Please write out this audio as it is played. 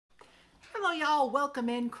Hello y'all, welcome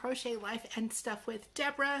in Crochet Life and Stuff with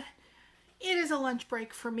Deborah. It is a lunch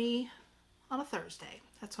break for me on a Thursday.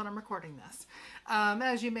 That's when I'm recording this.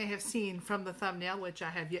 As you may have seen from the thumbnail, which I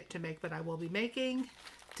have yet to make, but I will be making.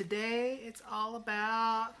 Today it's all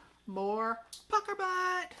about more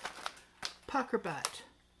Puckerbutt. Puckerbutt.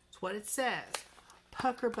 That's what it says.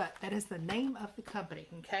 Puckerbutt. That is the name of the company,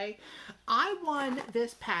 okay? I won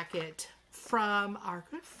this packet from our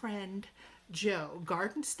good friend Joe,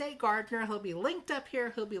 Garden State Gardener. He'll be linked up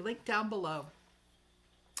here. He'll be linked down below.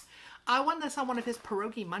 I won this on one of his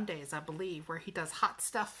Pierogi Mondays, I believe, where he does hot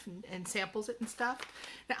stuff and samples it and stuff.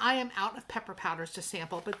 Now, I am out of pepper powders to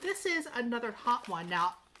sample, but this is another hot one.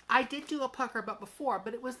 Now, I did do a Puckerbutt before,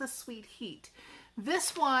 but it was the Sweet Heat.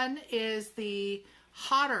 This one is the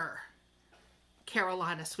hotter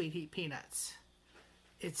Carolina Sweet Heat Peanuts.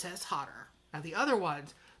 It says hotter. Now, the other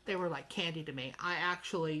ones, they were like candy to me. I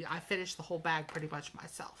finished the whole bag pretty much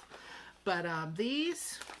myself. But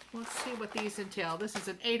these, let's see what these entail. This is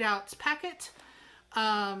an 8-ounce packet.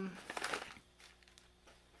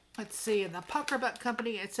 Let's see, in the Puckerbutt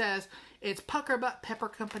company, it says it's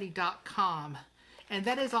puckerbuttpeppercompany.com. And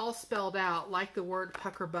that is all spelled out like the word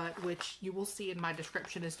Puckerbutt, which you will see in my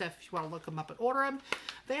description and stuff if you want to look them up and order them.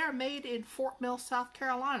 They are made in Fort Mill, South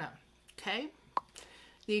Carolina. Okay?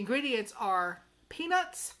 The ingredients are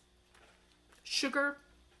peanuts, sugar,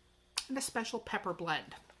 and a special pepper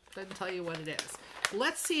blend. Doesn't tell you what it is.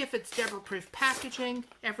 Let's see if it's Deborah-proof packaging.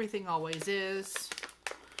 Everything always is.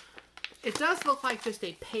 It does look like just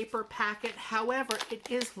a paper packet. However,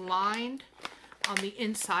 it is lined on the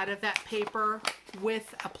inside of that paper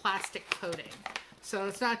with a plastic coating. So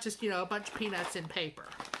it's not just, you know, a bunch of peanuts in paper.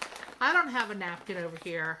 I don't have a napkin over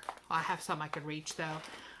here. I have some I can reach, though.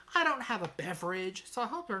 I don't have a beverage, so I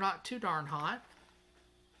hope they're not too darn hot.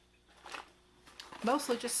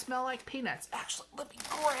 Mostly just smell like peanuts. Actually, let me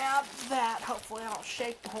grab that. Hopefully I don't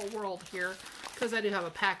shake the whole world here, because I do have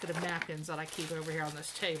a packet of napkins that I keep over here on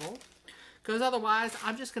this table. Because otherwise,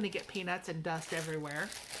 I'm just going to get peanuts and dust everywhere.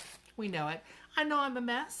 We know it. I know I'm a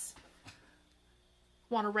mess.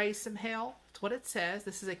 Want to raise some hell? That's what it says.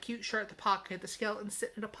 This is a cute shirt, the pocket. The skeleton's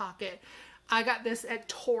sitting in a pocket. I got this at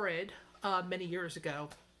Torrid many years ago.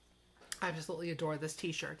 I absolutely adore this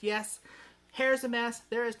t-shirt. Yes, hair's a mess.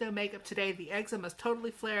 There is no makeup today. The eczema is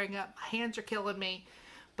totally flaring up. My hands are killing me.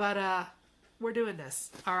 But we're doing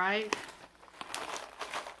this, all right?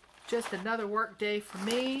 Just another work day for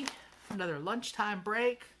me. Another lunchtime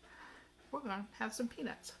break. We're going to have some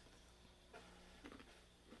peanuts.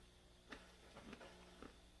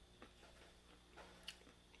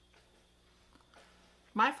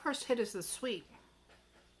 My first hit is the sweet.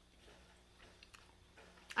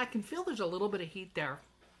 I can feel there's a little bit of heat there,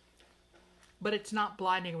 but it's not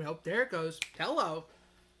blinding me. Oh, there it goes. Hello.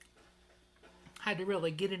 Had to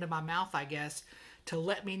really get into my mouth, I guess, to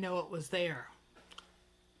let me know it was there.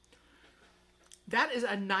 That is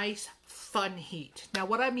a nice, fun heat. Now,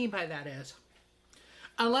 what I mean by that is,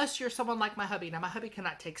 unless you're someone like my hubby. Now, my hubby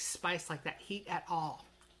cannot take spice like that heat at all.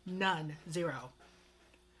 None. Zero.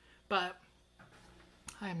 But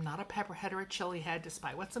I am not a pepperhead or a chili head,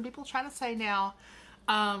 despite what some people try to say now.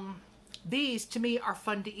 These, to me, are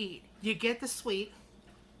fun to eat. You get the sweet.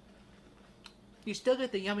 You still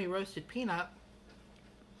get the yummy roasted peanut.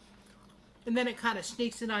 And then it kind of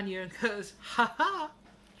sneaks in on you and goes, ha-ha,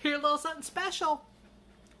 here's a little something special.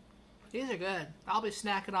 These are good. I'll be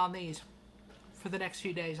snacking on these for the next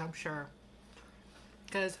few days, I'm sure.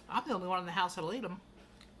 Because I'm the only one in the house that'll eat them.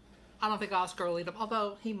 I don't think Oscar will eat them,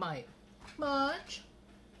 although he might. Munch.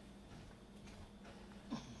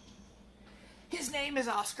 His name is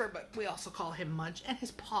Oscar, but we also call him Munch, and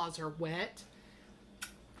his paws are wet.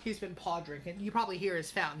 He's been paw drinking. You probably hear his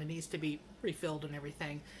fountain. It needs to be refilled and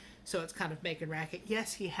everything, so it's kind of making racket.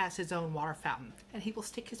 Yes, he has his own water fountain, and he will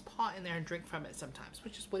stick his paw in there and drink from it sometimes,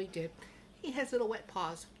 which is what he did. He has little wet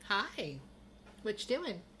paws. Hi. What you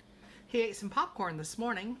doing? He ate some popcorn this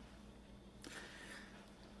morning.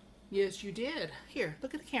 Yes, you did. Here,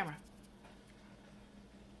 look at the camera.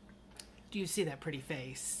 Do you see that pretty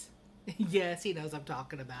face? Yes, he knows I'm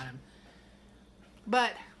talking about him.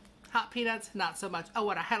 But hot peanuts, not so much. Oh,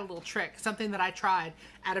 and I had a little trick. Something that I tried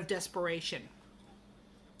out of desperation.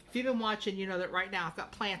 If you've been watching, you know that right now I've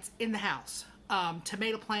got plants in the house.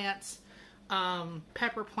 Tomato plants,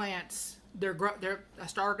 pepper plants. I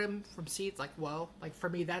started them from seeds, like, whoa. Like, for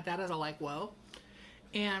me, that is a like, whoa.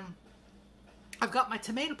 And I've got my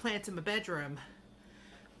tomato plants in my bedroom.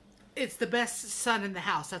 It's the best sun in the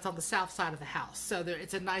house. That's on the south side of the house. So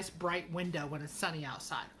it's a nice bright window when it's sunny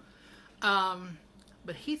outside.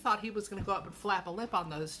 But he thought he was going to go up and flap a lip on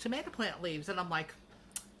those tomato plant leaves. And I'm like,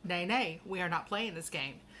 nay, nay, we are not playing this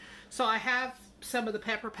game. So I have some of the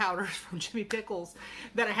pepper powders from Jimmy Pickles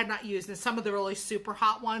that I had not used, and some of the really super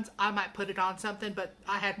hot ones, I might put it on something, but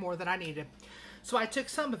I had more than I needed. So I took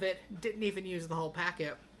some of it, didn't even use the whole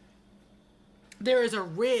packet. There is a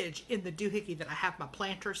ridge in the doohickey that I have my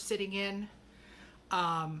planters sitting in.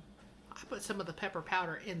 I put some of the pepper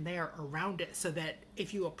powder in there around it so that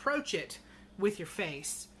if you approach it with your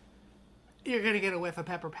face, you're going to get a whiff of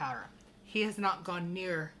pepper powder. He has not gone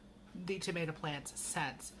near the tomato plants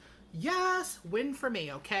since. Yes, win for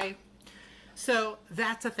me, okay? So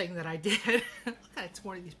that's a thing that I did. Look at it's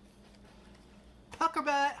one of these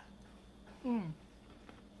Puckerbutt. And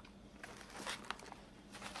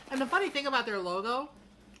the funny thing about their logo,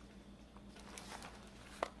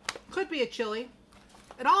 could be a chili.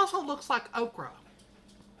 It also looks like okra.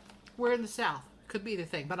 We're in the South. Could be the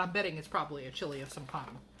thing, but I'm betting it's probably a chili of some kind.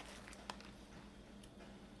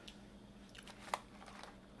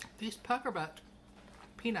 These Puckerbutt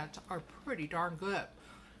peanuts are pretty darn good.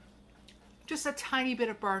 Just a tiny bit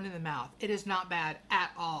of burn in the mouth. It is not bad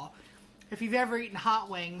at all. If you've ever eaten hot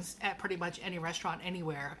wings at pretty much any restaurant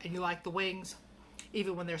anywhere, and you like the wings,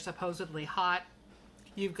 even when they're supposedly hot,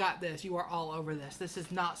 you've got this. You are all over this. This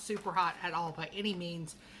is not super hot at all by any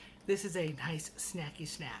means. This is a nice snacky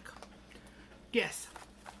snack. Yes,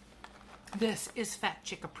 this is Fat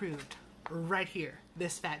Chick approved. Right here,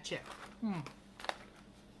 this Fat Chick. Got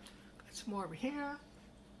some more over here.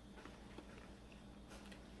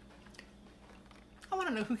 I want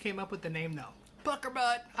to know who came up with the name though.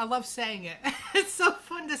 Puckerbutt. I love saying it. It's so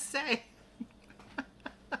fun to say.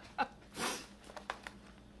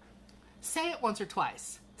 Say it once or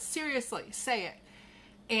twice. Seriously, say it.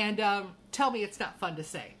 And tell me it's not fun to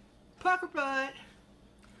say. Puckerbutt.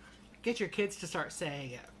 Get your kids to start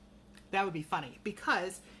saying it. That would be funny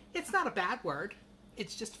because it's not a bad word.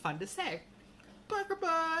 It's just fun to say.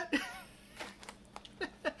 Puckerbutt.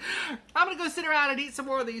 I'm going to go sit around and eat some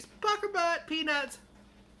more of these Puckerbutt peanuts.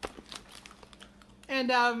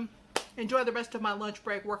 And enjoy the rest of my lunch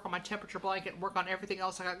break, work on my temperature blanket, work on everything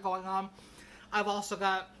else I got going on. I've also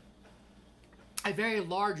got a very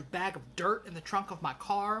large bag of dirt in the trunk of my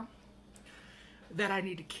car that I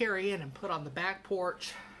need to carry in and put on the back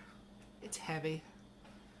porch. It's heavy.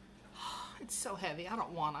 It's so heavy. I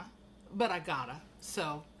don't wanna, but I gotta.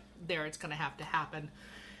 So there, it's gonna have to happen.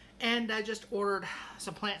 And I just ordered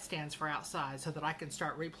some plant stands for outside so that I can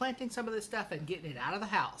start replanting some of this stuff and getting it out of the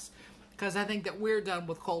house. Because I think that we're done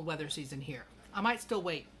with cold weather season here. I might still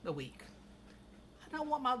wait a week. I don't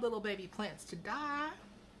want my little baby plants to die.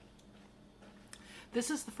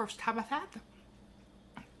 This is the first time I've had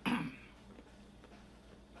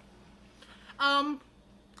them.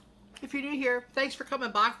 If you're new here, thanks for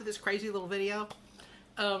coming by for this crazy little video.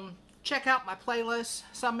 Check out my playlist.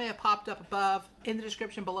 Some may have popped up above, in the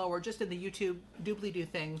description below, or just in the YouTube doobly-doo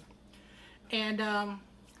thing. And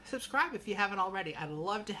subscribe if you haven't already. I'd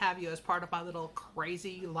love to have you as part of my little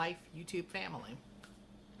crazy life YouTube family.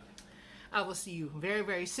 I will see you very,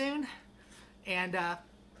 very soon. And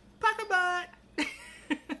Puckerbutt!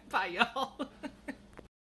 Bye, y'all.